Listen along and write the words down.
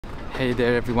Hey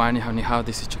there everyone, ni hao,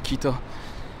 this is Chiquito,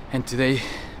 and today,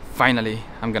 finally,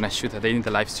 I'm gonna shoot a Day in the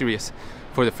Life series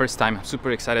for the first time. I'm super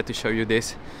excited to show you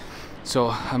this. So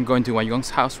I'm going to Wang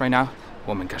Yong's house right now.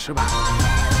 我们开始吧。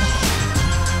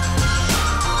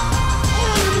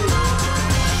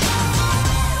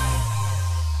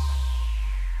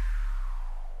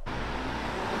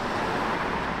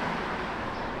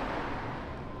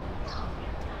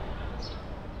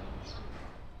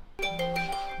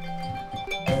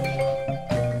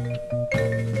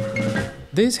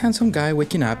This handsome guy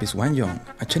waking up is Wang Yong,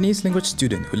 a Chinese language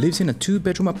student who lives in a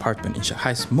 2-bedroom apartment in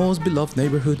Shanghai's most beloved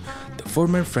neighborhood, the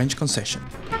former French Concession.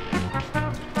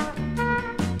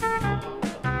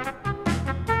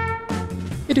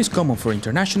 It is common for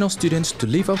international students to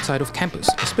live outside of campus,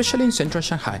 especially in central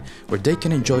Shanghai, where they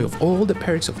can enjoy of all the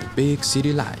perks of the big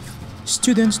city life.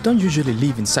 Students don't usually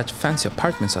live in such fancy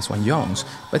apartments as Wang Yong's,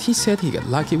 but he said he got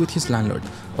lucky with his landlord.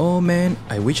 Oh man,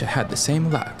 I wish I had the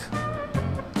same luck.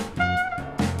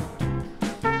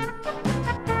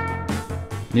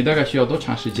 你大概需要多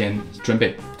长时间准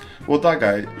备？我大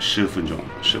概10分钟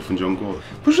，10分钟够了。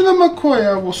不是那么快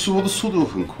啊，我的速度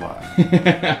很快。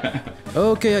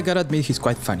Okay, I gotta admit he's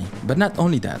quite funny. But not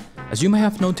only that, as you may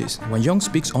have noticed, Wang Yong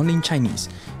speaks only in Chinese.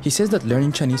 He says that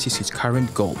learning Chinese is his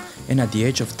current goal, and at the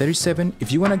age of 37,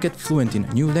 if you wanna get fluent in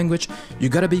a new language, you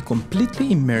gotta be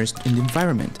completely immersed in the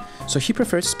environment. So he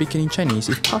prefers speaking in Chinese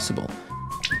if possible.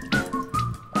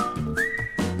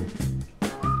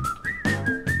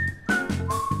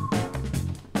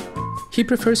 He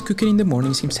prefers cooking in the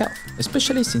mornings himself,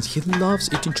 especially since he loves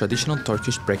eating traditional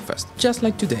Turkish breakfast, just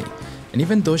like today. And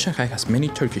even though Shanghai has many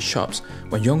Turkish shops,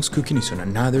 Wang Yong's cooking is on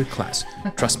another class.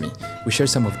 Trust me, we share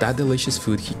some of that delicious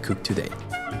food he cooked today.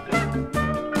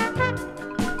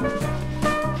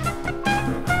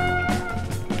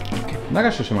 那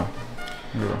个是什么？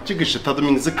这个是它的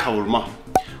名字烤嘛。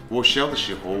我小的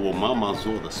时候，我妈妈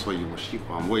做的，所以我喜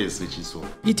欢，我也自己做。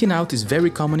Eating out is very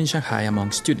common in Shanghai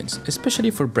among students, especially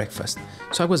for breakfast.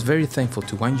 So I was very thankful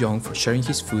to Wang Yong for sharing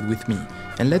his food with me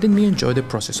and letting me enjoy the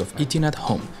process of eating at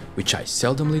home, which I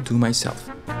seldomly do myself.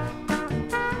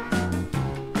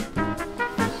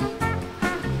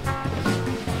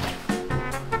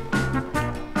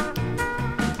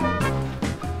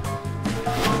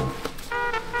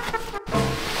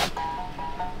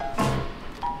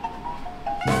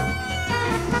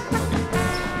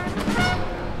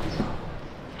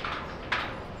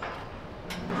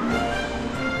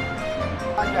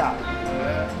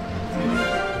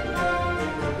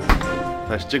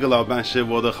这个老板是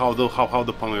我的好的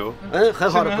朋友。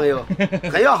很好的朋友，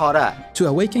很要好的。To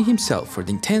awaken himself for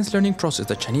the intense learning process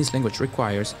that Chinese language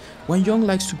requires, Wang Yong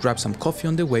likes to grab some coffee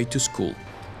on the way to school.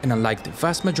 And unlike the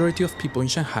vast majority of people in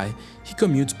Shanghai, he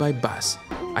commutes by bus.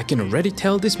 I can already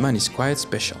tell this man is quite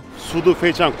special. 速度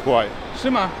非常快。是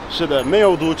吗？是的，没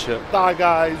有堵车，大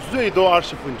概最多20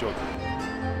分钟。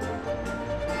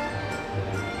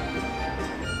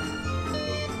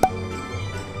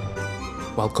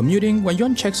While commuting, Wang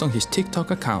Yong checks on his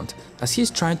TikTok account as he is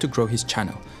trying to grow his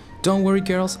channel. Don't worry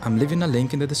girls, I'm leaving a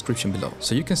link in the description below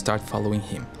so you can start following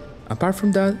him. Apart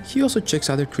from that, he also checks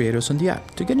other creators on the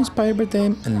app to get inspired by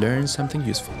them and learn something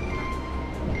useful.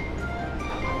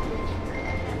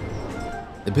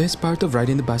 The best part of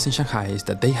riding the bus in Shanghai is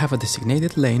that they have a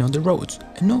designated lane on the roads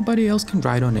and nobody else can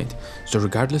ride on it, so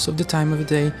regardless of the time of the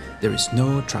day, there is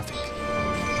no traffic.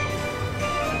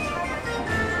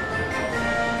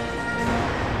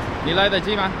 你来得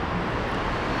及吗？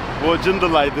我真的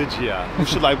来得及啊，不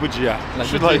是来不及啊，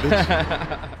是来得及。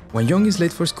Wang Yong is late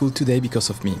for school today because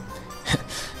of me.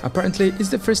 Apparently, it's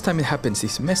the first time it happens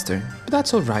this semester, but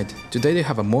that's alright. Today they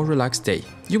have a more relaxed day.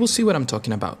 You will see what I'm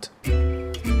talking about.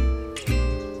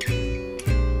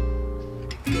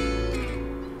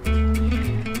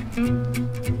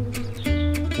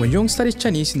 Wang Yong studies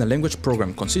Chinese in a language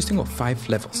program consisting of 5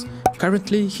 levels.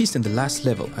 Currently, he's in the last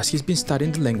level as he's been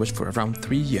studying the language for around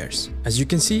 3 years. As you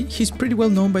can see, he's pretty well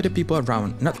known by the people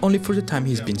around, not only for the time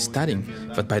he's been studying,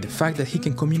 but by the fact that he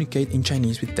can communicate in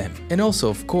Chinese with them. And also,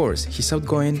 of course, he's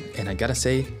outgoing and I gotta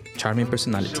say, charming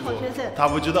personality. 他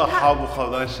不知道好不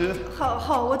好，但是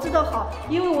好，我知道好，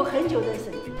因为我很久认识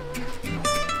你。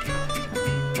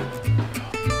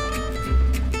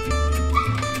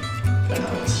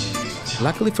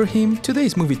 Luckily for him, today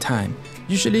is movie time.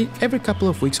 Usually, every couple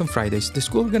of weeks on Fridays, the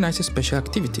school organizes special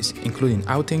activities, including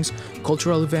outings,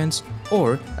 cultural events,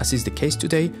 or, as is the case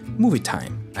today, movie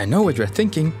time. I know what you're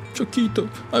thinking. Chiquito,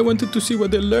 I wanted to see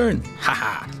what they learn.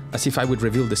 Haha! As if I would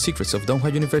reveal the secrets of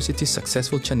Donghua University's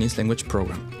successful Chinese language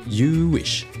program. You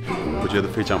wish. 我觉得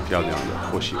非常漂亮的，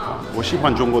我喜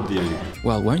欢中国电影。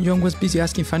 While Wang Yong was busy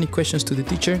asking funny questions to the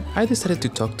teacher, I decided to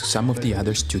talk to some of the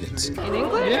other students. In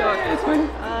English? Yeah, it's fine.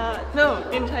 No,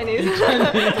 in Chinese.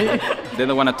 They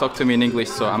don't want to talk to me in English,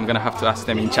 so I'm gonna have to ask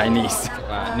them in Chinese.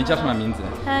 你叫什么名字？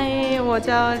嗨，我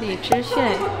叫李知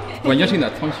炫。王勇是你的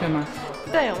同学吗？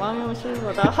对，王勇是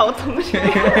我的好同学。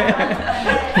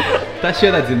他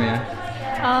学的怎么样？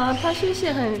他学习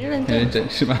很认真。很认真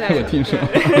是吧？我听说。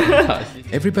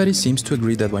Everybody seems to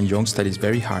agree that Wang Yong studies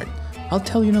very hard. I'll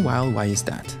tell you in a while why is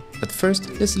that. But first,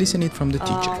 let's listen it from the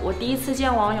teacher. 我第一次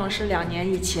见王勇是2年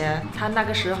以前，他那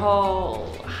个时候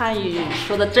汉语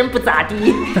说的真不咋地。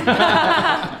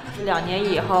2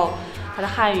年以后，他的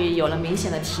汉语有了明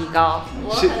显的提高。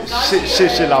谢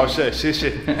谢老师，谢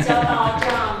谢。交到这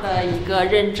样的一个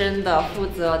认真的、负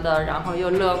责的，然后又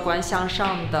乐观向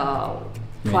上的。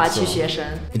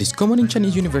It is common in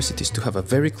Chinese universities to have a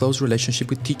very close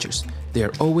relationship with teachers. They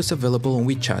are always available on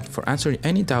WeChat for answering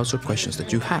any doubts or questions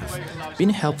that you have, being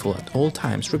helpful at all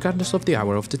times regardless of the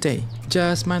hour of the day.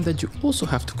 Just mind that you also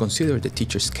have to consider the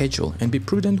teacher's schedule and be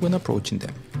prudent when approaching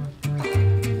them.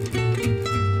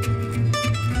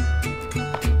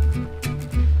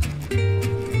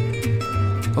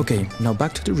 Okay, now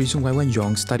back to the reason why Wang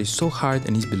Yong studies so hard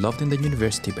and is beloved in the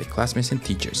university by classmates and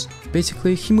teachers.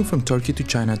 Basically, he moved from Turkey to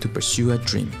China to pursue a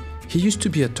dream. He used to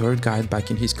be a tour guide back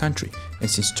in his country, and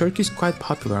since Turkey is quite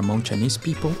popular among Chinese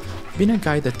people, being a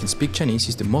guide that can speak Chinese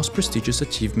is the most prestigious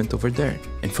achievement over there.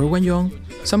 And for Wang Yong,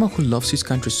 someone who loves his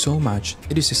country so much,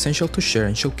 it is essential to share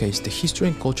and showcase the history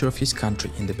and culture of his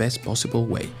country in the best possible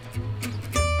way.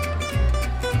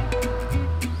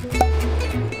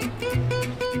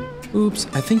 Oops,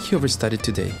 I think he overstudied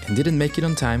today and didn't make it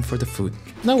on time for the food.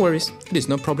 No worries, it is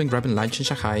no problem grabbing lunch in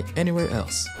Shanghai anywhere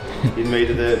else. 因为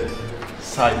的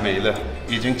菜没了，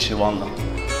已经吃完了。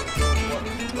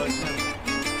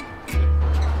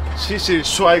谢谢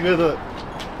帅哥的，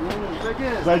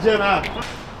再见啊！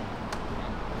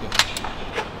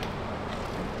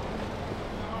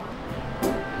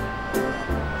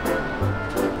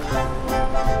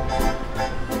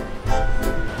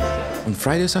 On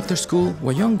Fridays after school,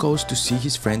 Wang Yong goes to see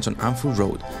his friends on Anfu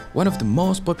Road, one of the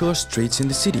most popular streets in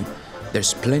the city.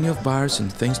 There's plenty of bars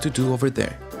and things to do over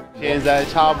there. 现在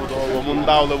差不多，我们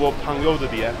到了我朋友的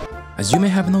店。 As you may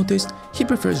have noticed, he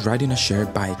prefers riding a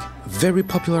shared bike, a very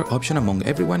popular option among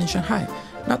everyone in Shanghai,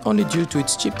 not only due to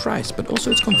its cheap price, but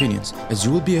also its convenience, as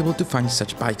you will be able to find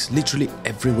such bikes literally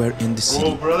everywhere in the city.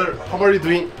 Oh brother, how are you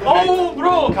doing? Oh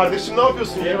bro. Kardeşim ne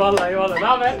yapıyorsun? Eyvallah eyvallah. Ne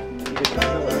haber?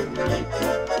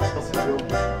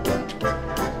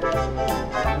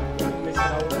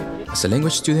 As a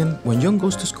language student, Wang Yong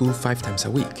goes to school 5 times a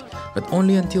week, but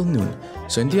only until noon,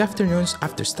 so in the afternoons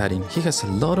after studying, he has a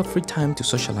lot of free time to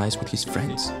socialize with his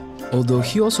friends. Although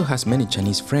he also has many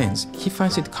Chinese friends, he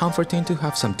finds it comforting to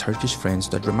have some Turkish friends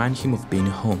that remind him of being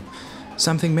home,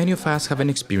 something many of us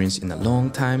haven't experienced in a long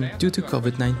time due to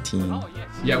COVID-19.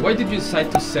 Yeah, why did you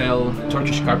decide to sell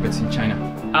Turkish carpets in China?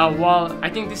 Well, I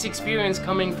think this experience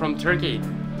coming from Turkey,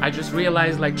 I just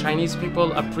realized like Chinese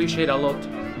people appreciate a lot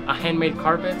a handmade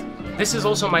carpet. This is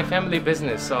also my family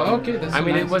business, so okay, that's I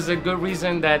mean nice. it was a good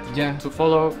reason that to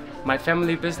follow my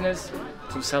family business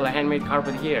to sell a handmade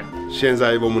carpet here. 现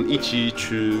在我们一起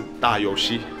去打游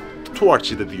戏，土耳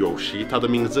其的游戏，它的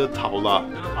名字陶拉。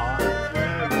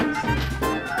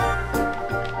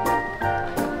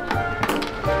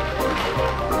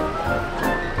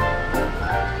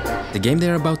 The game they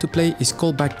are about to play is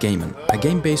called Backgammon, a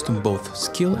game based on both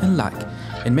skill and luck.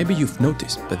 And maybe you've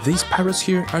noticed, but these parrots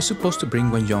here are supposed to bring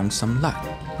Wang Yong some luck.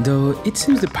 Though it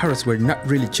seems the parrots were not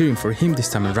really cheering for him this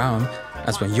time around,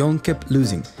 as Wang Yong kept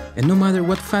losing, and no matter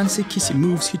what fancy kissy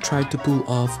moves he tried to pull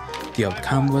off, the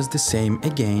outcome was the same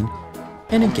again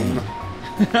and again.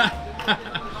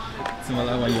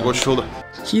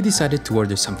 He decided to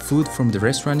order some food from the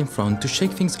restaurant in front to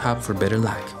shake things up for better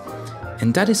luck.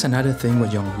 And that is another thing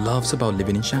Wang Yong loves about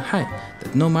living in Shanghai,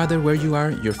 that no matter where you are,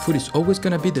 your food is always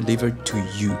gonna be delivered to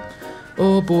you.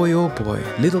 Oh boy,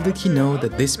 little did he know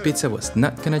that this pizza was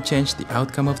not gonna change the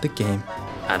outcome of the game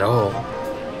at all.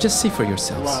 Just see for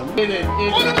yourselves.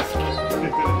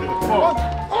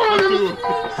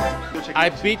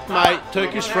 I beat my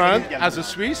Turkish friend as a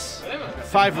Swiss,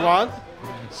 5-1.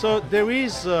 So there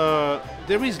is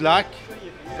luck,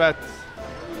 but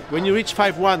when you reach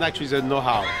 5-1, actually there's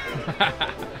know-how.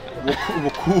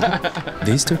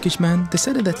 This Turkish man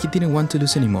decided that he didn't want to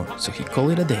lose anymore, so he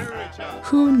called it a day.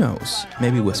 Who knows,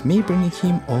 maybe it was me bringing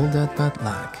him all that bad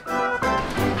luck.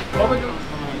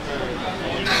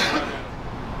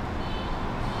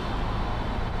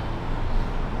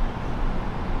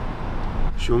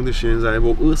 兄弟，现在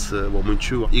我饿死，我们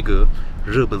去一个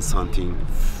日本餐厅，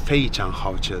非常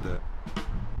好吃的。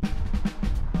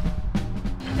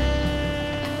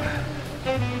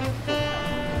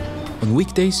 On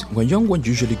weekdays, Wang Yong would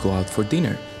usually go out for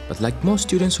dinner, but like most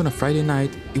students on a Friday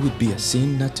night, it would be a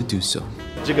sin not to do so.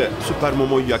 这个 Super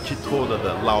Momo Yakitori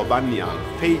的老板娘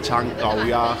非常高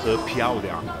雅和漂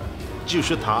亮，就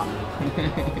是她。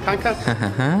看看。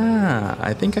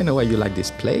I think I know why you like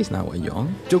this place now, Wang Yong.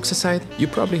 Jokes aside, you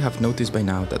probably have noticed by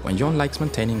now that Wang Yong likes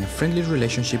maintaining a friendly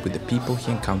relationship with the people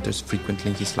he encounters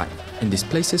frequently in his life, and this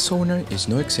place's owner is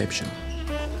no exception.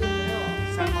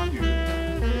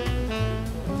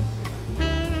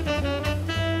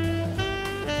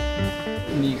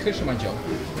 你喝什么酒？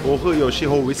我喝有时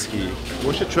候 whisky，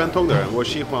 我是传统的人，我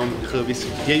喜欢喝 whisky，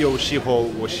 也有时候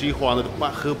我喜欢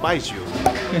喝白酒，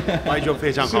白酒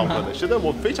非常好喝的，是的，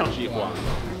我非常喜欢。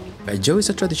Baijiu is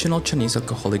a traditional Chinese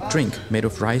alcoholic drink made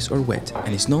of rice or wet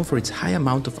and is known for its high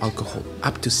amount of alcohol,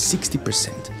 up to 60%.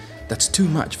 That's too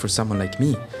much for someone like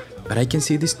me, but I can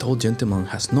see this tall gentleman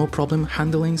has no problem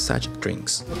handling such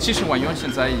drinks. 其实婉容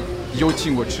现在有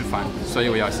请我吃饭，所以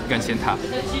我要感谢他，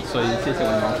所以谢谢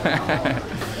婉容，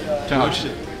真好吃。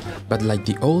But like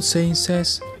the old saying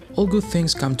says, all good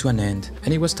things come to an end,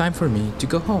 and it was time for me to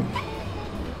go home.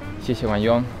 谢谢婉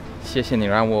容，谢谢你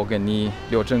让我跟你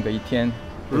聊整个一天。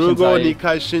如果你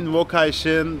开心，我开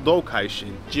心，都开心，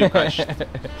只开心。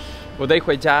我得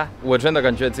回家，我真的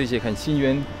感觉自己很幸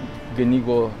运，跟你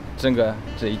过整个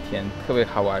这一天，特别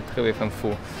好玩，特别丰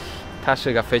富。他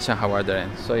是个非常好玩的人，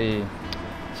所以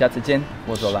下次见，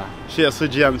我走了。下次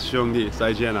见，兄弟，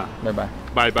再见了，拜拜，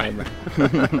拜拜。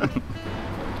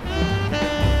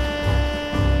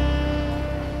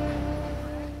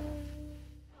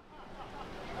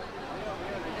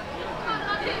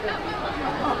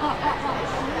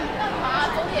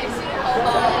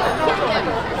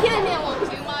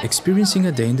Experiencing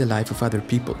a day in the life of other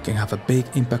people can have a big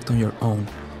impact on your own,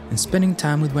 and spending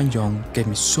time with Wang Yong gave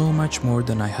me so much more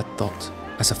than I had thought.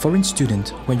 As a foreign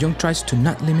student, Wang Yong tries to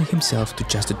not limit himself to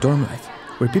just a dorm life,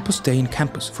 where people stay in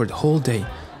campus for the whole day,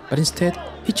 but instead,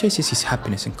 he chases his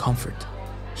happiness and comfort.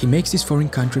 He makes this foreign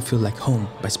country feel like home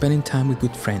by spending time with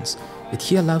good friends, yet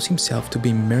he allows himself to be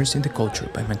immersed in the culture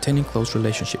by maintaining close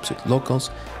relationships with locals,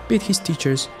 be it his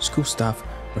teachers, school staff,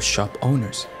 or shop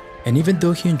owners. And even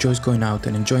though he enjoys going out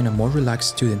and enjoying a more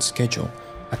relaxed student schedule,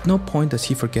 at no point does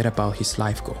he forget about his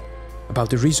life goal, about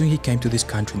the reason he came to this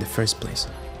country in the first place.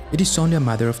 It is only a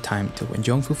matter of time till Wang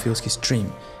Yong fulfills his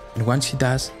dream, and once he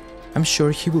does, I'm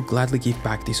sure he will gladly give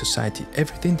back to society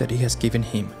everything that it has given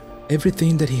him,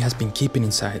 everything that he has been keeping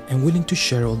inside and willing to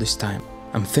share all this time.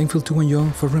 I'm thankful to Wang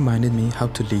Yong for reminding me how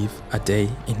to live a day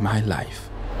in my life.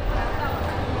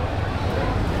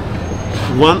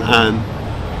 晚安，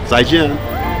再见。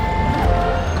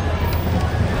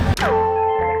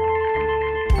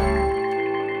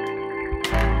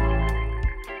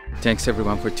Thanks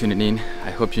everyone for tuning in.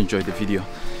 I hope you enjoyed the video.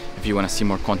 If you want to see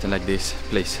more content like this,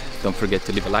 please don't forget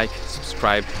to leave a like,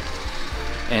 subscribe,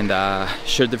 and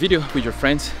share the video with your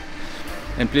friends.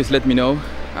 And please let me know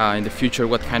in the future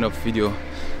what kind of video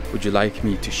would you like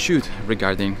me to shoot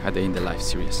regarding a day in the life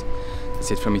series.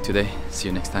 That's it from me today. See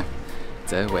you next time.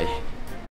 再会。